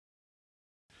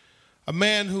a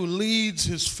man who leads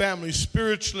his family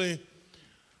spiritually,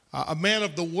 a man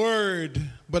of the word,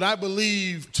 but I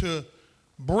believe to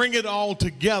bring it all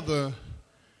together,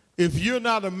 if you're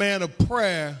not a man of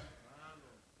prayer,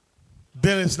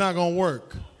 then it's not going to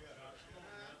work.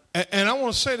 And I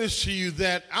want to say this to you,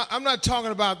 that I'm not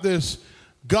talking about this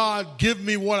God give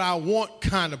me what I want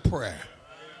kind of prayer.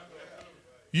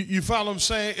 You follow what I'm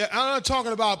saying? I'm not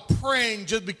talking about praying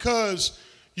just because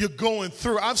you're going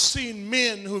through. I've seen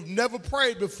men who've never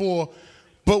prayed before,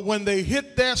 but when they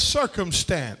hit their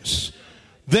circumstance,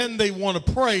 then they want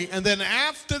to pray. And then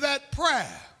after that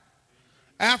prayer,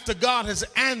 after God has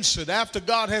answered, after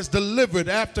God has delivered,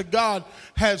 after God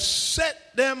has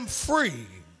set them free,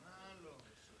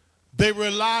 they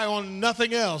rely on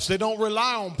nothing else. They don't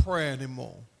rely on prayer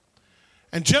anymore.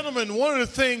 And gentlemen, one of the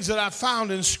things that I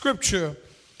found in Scripture,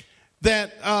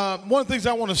 that one of the things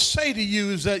I want to say to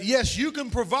you is that, yes, you can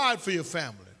provide for your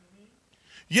family.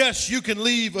 Yes, you can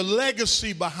leave a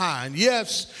legacy behind.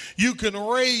 Yes, you can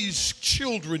raise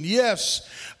children. Yes,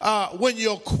 when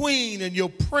your queen and your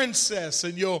princess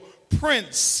and your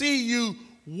prince see you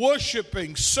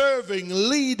worshiping, serving,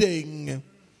 leading,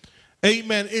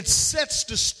 amen, it sets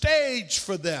the stage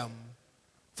for them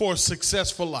for a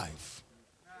successful life.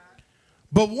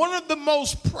 But one of the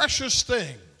most precious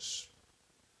things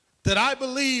that I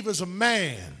believe as a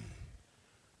man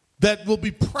that will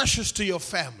be precious to your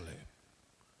family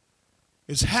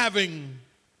is having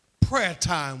prayer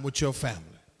time with your family.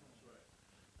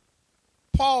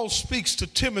 Paul speaks to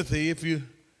Timothy, if you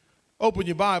open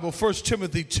your Bible, 1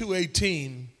 Timothy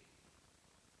 2:18.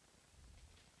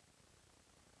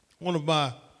 One of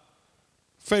my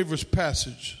favorite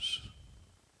passages.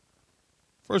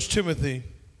 1 Timothy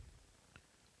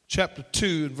chapter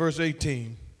 2 and verse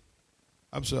 18.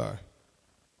 I'm sorry.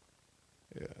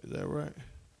 Yeah, is that right?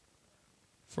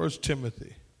 1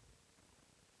 Timothy.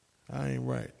 I ain't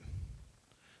right.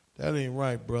 That ain't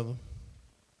right, brother.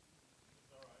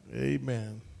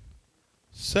 Amen.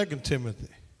 2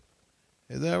 Timothy.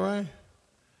 Is that right?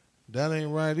 That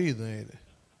ain't right either, ain't it?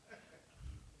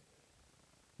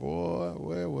 Boy,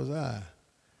 where was I?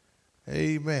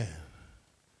 Amen.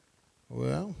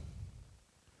 Well,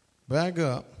 back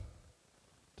up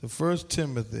to 1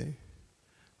 Timothy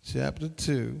chapter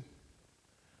 2.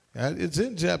 It's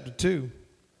in chapter 2.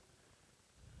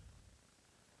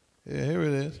 Yeah, here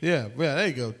it is. Yeah, there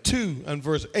you go. 2 and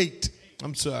verse 8.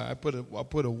 I'm sorry, I put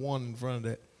a 1 in front of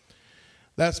that.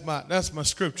 That's my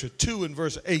scripture. 2 and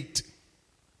verse 8.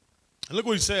 And look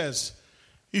what he says.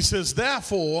 He says,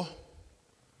 therefore,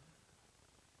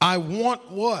 I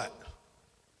want what?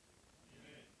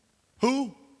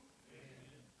 Who?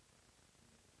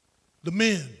 The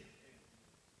men.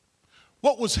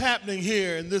 What was happening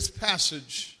here in this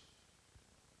passage?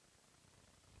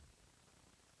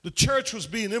 The church was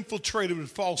being infiltrated with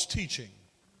false teaching.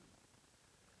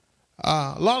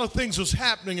 A lot of things was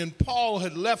happening, and Paul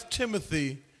had left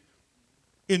Timothy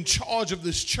in charge of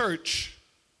this church.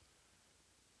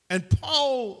 And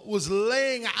Paul was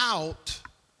laying out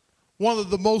one of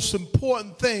the most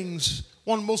important things,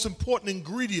 one of the most important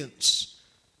ingredients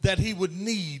that he would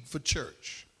need for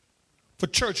church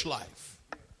life.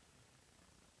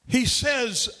 He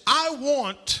says, I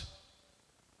want,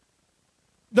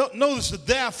 notice the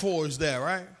therefore is there,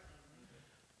 right?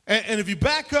 And if you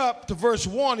back up to verse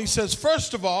 1, he says,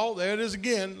 first of all, there it is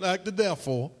again, like the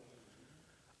therefore,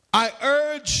 I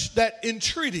urge that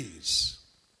entreaties,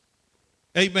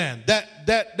 amen,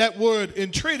 that word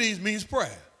entreaties means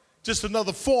prayer, just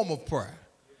another form of prayer.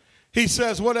 He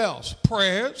says, what else?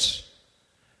 Prayers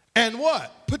and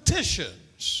what?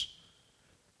 Petitions.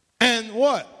 And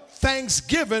what?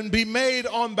 Thanksgiving be made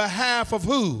on behalf of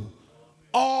who?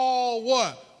 All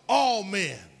what? All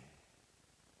men.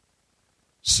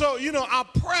 So, our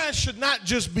prayer should not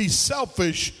just be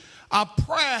selfish. Our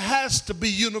prayer has to be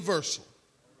universal.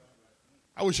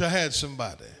 I wish I had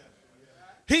somebody.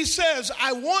 He says,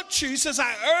 I want you, he says,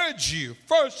 I urge you.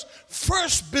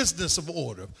 First business of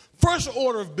order, first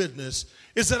order of business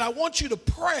is that I want you to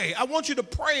pray. I want you to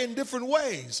pray in different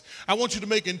ways. I want you to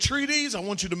make entreaties. I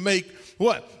want you to make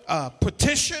what?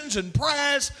 Petitions and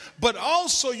prayers. But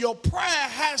also your prayer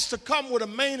has to come with a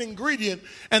main ingredient,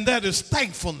 and that is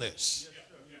thankfulness.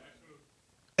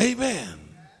 Amen.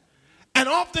 And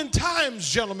oftentimes,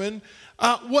 gentlemen,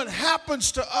 what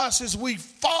happens to us is we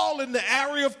fall in the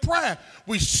area of prayer.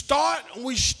 We start and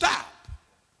we stop.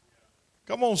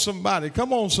 Come on, somebody.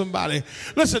 Come on, somebody.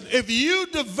 Listen, if you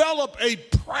develop a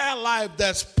prayer life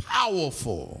that's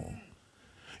powerful,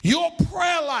 your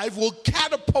prayer life will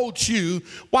catapult you,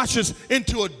 watch this,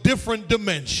 into a different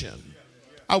dimension.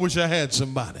 I wish I had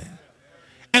somebody.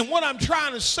 And what I'm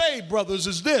trying to say, brothers,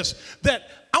 is this, that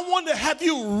I wonder, have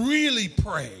you really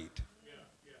prayed?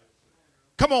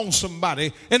 Come on,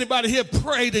 somebody. Anybody here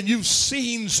prayed and you've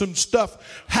seen some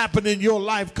stuff happen in your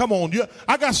life? Come on.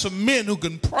 I got some men who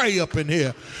can pray up in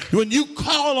here. When you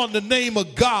call on the name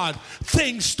of God,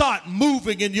 things start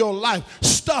moving in your life.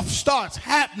 Stuff starts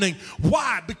happening.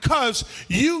 Why? Because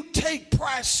you take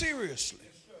prayer seriously.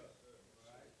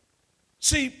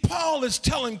 See, Paul is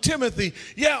telling Timothy,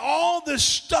 yeah, all this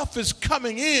stuff is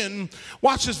coming in.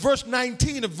 Watch this, verse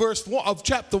 19 of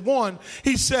chapter 1.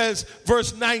 He says,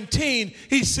 verse 19,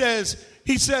 he says,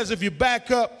 if you back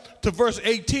up to verse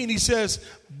 18, he says,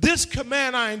 this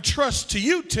command I entrust to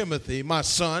you, Timothy, my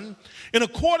son, in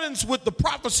accordance with the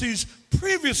prophecies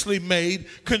previously made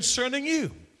concerning you,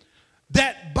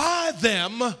 that by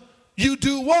them you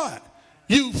do what?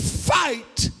 You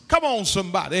fight. Come on,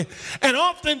 somebody. And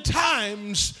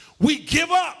oftentimes we give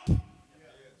up.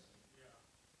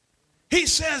 He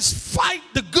says, fight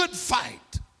the good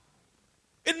fight.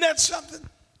 Isn't that something?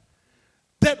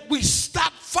 That we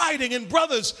stop fighting. And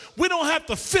brothers, we don't have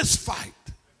to fist fight.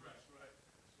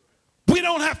 We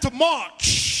don't have to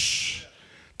march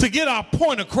to get our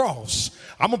point across.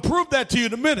 I'm going to prove that to you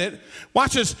in a minute.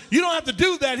 Watch this. You don't have to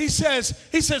do that. He says,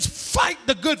 fight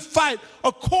the good fight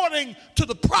according to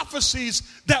the prophecies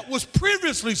that was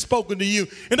previously spoken to you.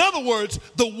 In other words,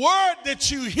 the word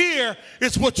that you hear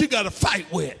is what you got to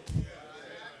fight with.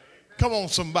 Come on,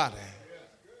 somebody.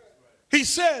 He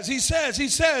says,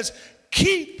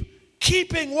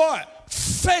 keeping what?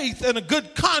 Faith and a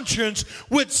good conscience,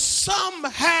 which some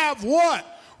have what?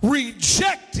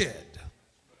 Rejected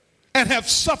and have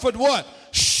suffered what?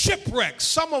 Shipwrecked.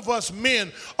 Some of us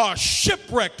men are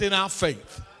shipwrecked in our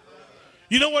faith.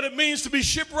 You know what it means to be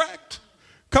shipwrecked?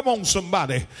 Come on,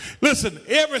 somebody. Listen,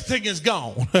 everything is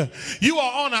gone. You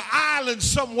are on an island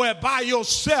somewhere by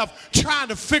yourself trying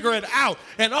to figure it out.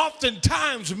 And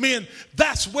oftentimes, men,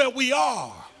 that's where we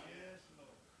are.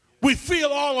 We feel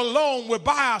all alone. We're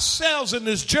by ourselves in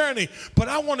this journey. But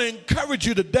I want to encourage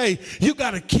you today, you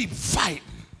got to keep fighting.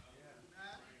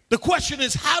 The question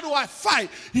is, how do I fight?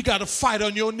 You got to fight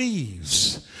on your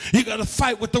knees. You got to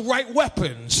fight with the right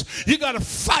weapons. You got to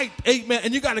fight, amen,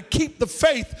 and you got to keep the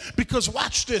faith, because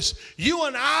watch this. You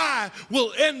and I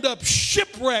will end up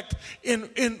shipwrecked in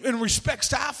respects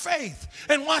to our faith.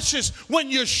 And watch this. When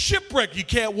you're shipwrecked, you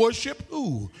can't worship.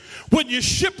 Ooh. When you're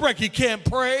shipwrecked, you can't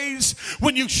praise.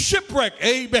 When you shipwreck,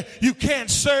 amen, you can't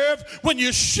serve. When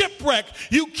you're shipwrecked,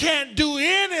 you can't do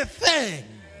anything.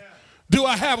 Do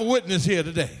I have a witness here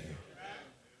today?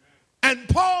 And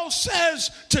Paul says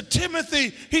to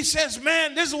Timothy, he says,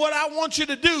 man, this is what I want you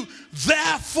to do.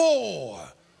 Therefore,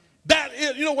 that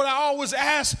is, you know what I always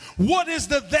ask, what is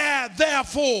the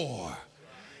therefore?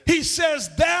 He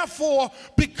says, therefore,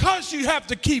 because you have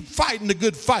to keep fighting the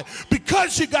good fight,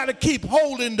 because you got to keep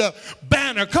holding the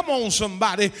banner. Come on,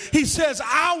 somebody. He says,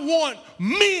 I want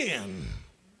men.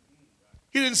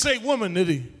 He didn't say women, did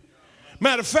he?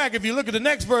 Matter of fact, if you look at the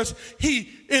next verse, he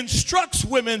instructs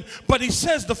women, but he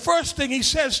says the first thing he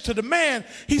says to the man,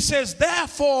 he says,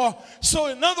 therefore. So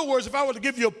in other words, if I were to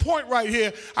give you a point right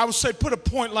here, I would say put a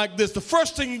point like this. The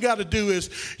first thing you got to do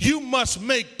is you must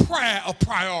make prayer a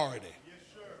priority.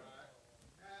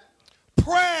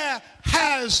 Prayer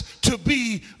has to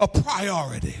be a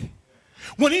priority.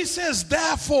 When he says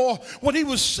therefore, what he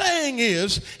was saying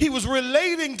is he was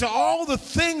relating to all the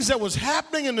things that was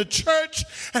happening in the church.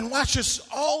 And watch this,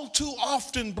 all too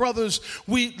often, brothers,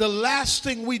 the last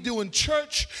thing we do in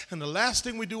church and the last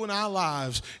thing we do in our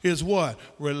lives is what?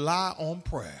 Rely on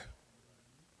prayer.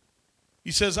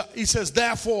 He says,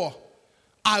 therefore,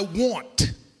 I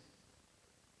want.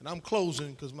 And I'm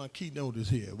closing because my keynote is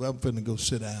here. Well, I'm finna go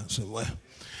sit down somewhere.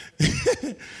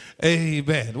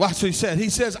 Amen. Watch what he said. He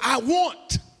says, I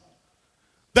want.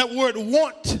 That word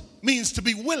want means to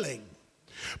be willing.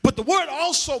 But the word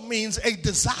also means a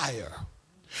desire.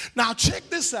 Now check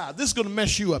this out. This is going to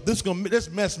mess you up. This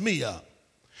mess me up.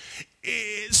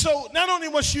 So not only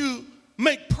must you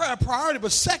make prayer a priority,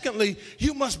 but secondly,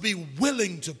 you must be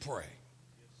willing to pray.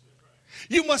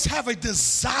 You must have a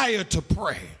desire to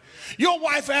pray. Your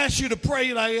wife asks you to pray,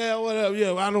 you're like, yeah, whatever,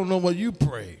 yeah, I don't know what you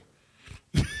pray.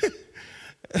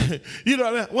 You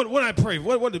know what I pray?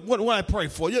 What do I pray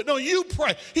for? No, you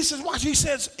pray. He says, watch. He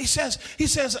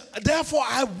says. Therefore,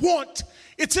 I want.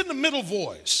 It's in the middle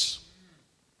voice.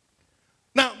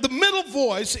 Now, the middle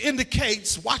voice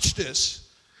indicates, watch this,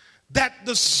 that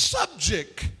the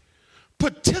subject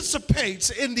participates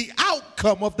in the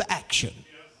outcome of the action.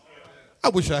 I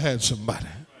wish I had somebody.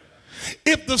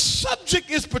 If the subject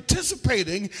is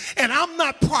participating and I'm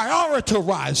not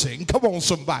prioritizing, come on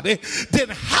somebody, then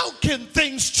how can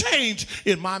things change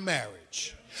in my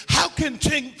marriage? How can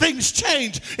things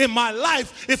change in my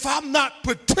life if I'm not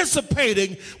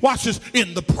participating, watch this,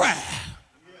 in the prayer?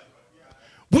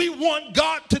 We want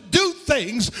God to do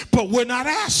things, but we're not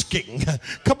asking.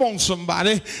 Come on,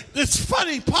 somebody. It's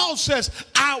funny. Paul says,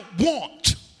 I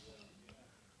want.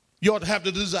 You ought to have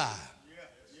the desire.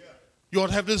 You ought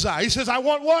to have desire. He says, I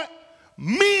want what?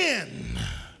 Men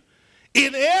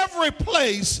in every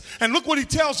place. And look what he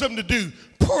tells them to do.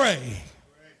 Pray.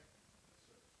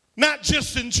 Not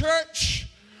just in church,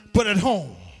 but at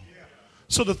home.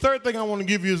 So the third thing I want to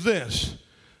give you is this.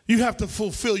 You have to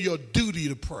fulfill your duty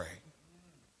to pray.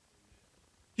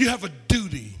 You have a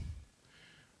duty.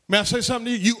 May I say something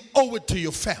to you? You owe it to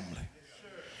your family.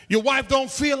 Your wife don't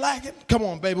feel like it? Come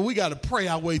on, baby, we got to pray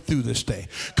our way through this thing.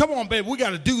 Come on, baby, we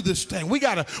got to do this thing. We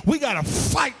got to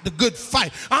fight the good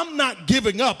fight. I'm not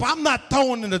giving up. I'm not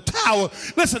throwing in the towel.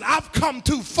 Listen, I've come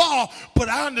too far, but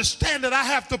I understand that I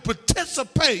have to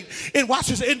participate in, watch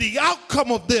this, in the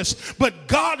outcome of this. But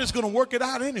God is going to work it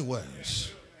out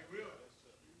anyways.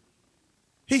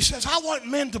 He says, I want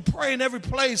men to pray in every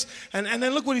place. And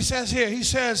then look what he says here. He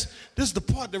says, this is the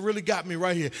part that really got me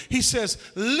right here. He says,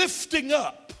 lifting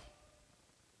up.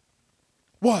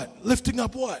 What? Lifting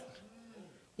up what?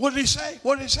 What did he say?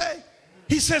 What did he say?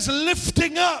 He says,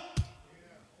 lifting up.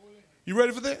 You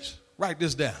ready for this? Write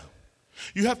this down.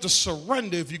 You have to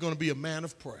surrender if you're going to be a man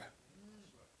of prayer.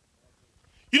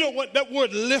 You know what that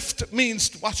word lift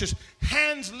means? Watch this.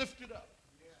 Hands lifted up.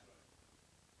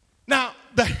 Now,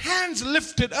 the hands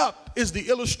lifted up is the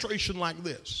illustration like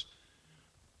this.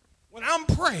 When I'm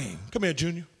praying, come here,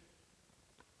 Junior.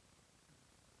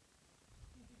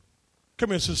 Come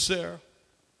here, Sister Sarah.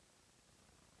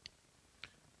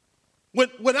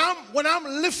 When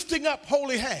I'm lifting up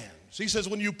holy hands, he says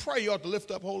when you pray, you ought to lift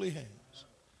up holy hands.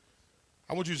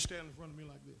 I want you to stand in front of me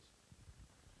like this.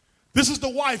 This is the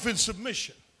wife in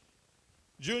submission.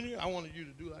 Junior, I wanted you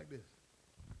to do like this.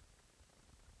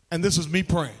 And this is me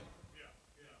praying.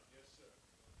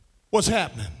 What's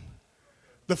happening?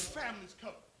 The family's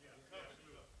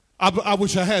covered. I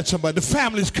wish I had somebody. The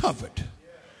family's covered.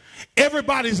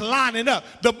 Everybody's lining up.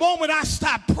 The moment I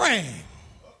stop praying,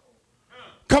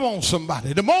 come on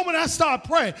somebody. The moment I start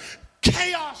praying,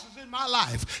 chaos is in my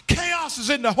life. Chaos is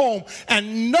in the home,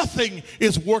 and nothing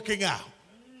is working out.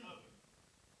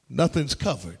 Nothing's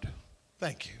covered.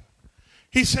 Thank you.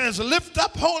 He says, lift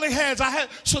up holy hands.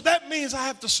 So that means I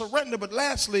have to surrender. But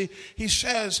lastly, he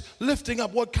says, lifting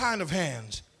up what kind of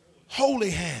hands? Holy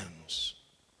hands.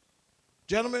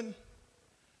 Gentlemen,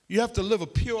 you have to live a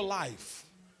pure life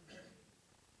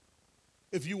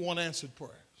if you want answered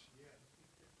prayers.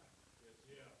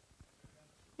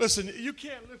 Listen, you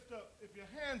can't lift up if your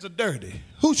hands are dirty.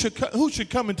 Who should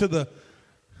come into the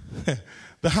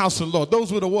house of the Lord?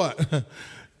 Those with a what?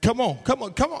 Come on.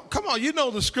 You know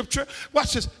the scripture.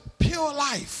 Watch this. Pure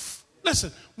life.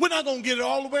 Listen, we're not going to get it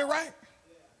all the way right.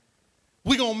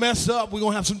 We're going to mess up. We're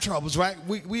going to have some troubles, right?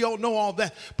 We don't know all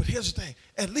that. But here's the thing.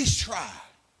 At least try.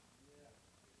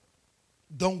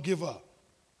 Don't give up.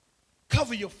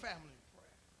 Cover your family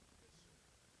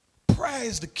in prayer. Prayer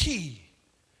is the key.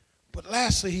 But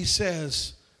lastly, he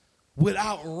says,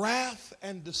 without wrath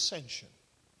and dissension.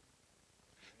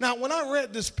 Now, when I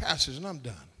read this passage, and I'm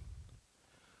done,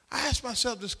 I asked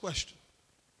myself this question.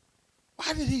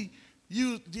 Why did he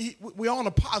use, we're on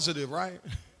a positive, right?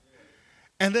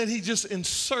 And then he just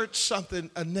inserts something,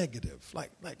 a negative.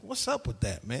 Like what's up with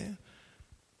that, man?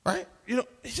 Right? You know,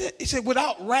 he said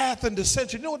without wrath and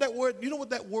dissension. You know what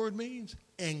that word means?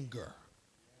 Anger.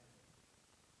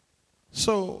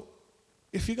 So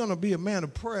if you're going to be a man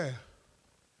of prayer,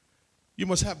 you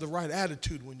must have the right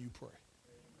attitude when you pray.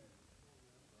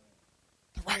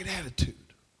 The right attitude.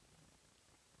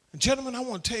 And gentlemen, I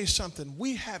want to tell you something.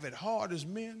 We have it hard as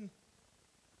men,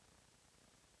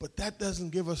 but that doesn't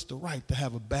give us the right to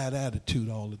have a bad attitude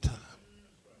all the time.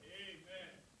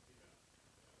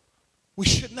 We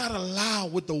should not allow,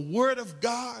 with the word of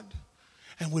God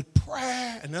and with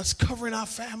prayer and us covering our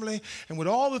family and with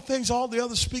all the things all the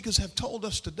other speakers have told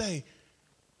us today,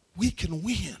 we can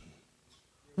win.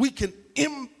 We can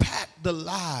impact the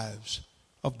lives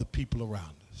of the people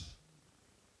around us.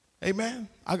 Amen.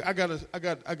 I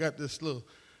got this little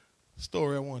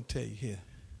story I want to tell you here.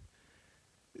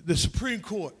 The Supreme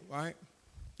Court, right,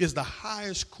 is the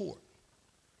highest court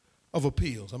of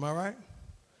appeals. Am I right?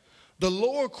 The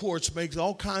lower courts make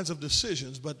all kinds of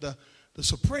decisions, but the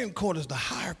Supreme Court is the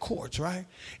higher courts, right?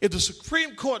 If the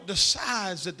Supreme Court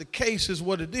decides that the case is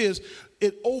what it is,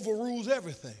 it overrules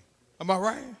everything. Am I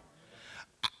right?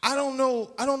 I don't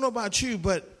know about you,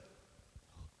 but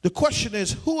the question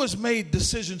is, who has made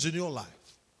decisions in your life?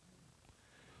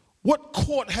 What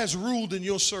court has ruled in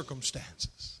your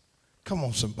circumstances? Come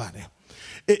on, somebody.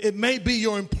 It may be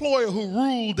your employer who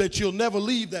ruled that you'll never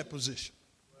leave that position.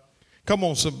 Come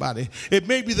on, somebody. It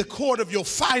may be the court of your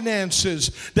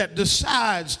finances that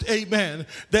decides, amen,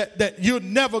 that you're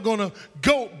never going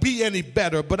to be any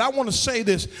better. But I want to say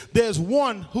this. There's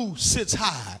one who sits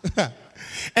high.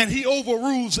 And he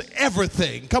overrules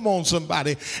everything. Come on,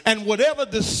 somebody. And whatever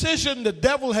decision the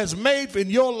devil has made in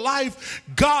your life,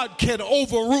 God can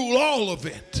overrule all of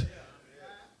it.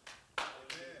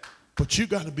 But you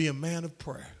got to be a man of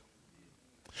prayer.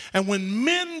 And when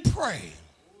men pray,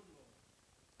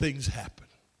 things happen.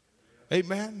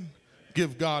 Amen.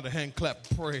 Give God a hand clap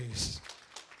of praise.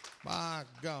 My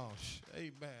gosh.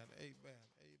 Amen. Amen.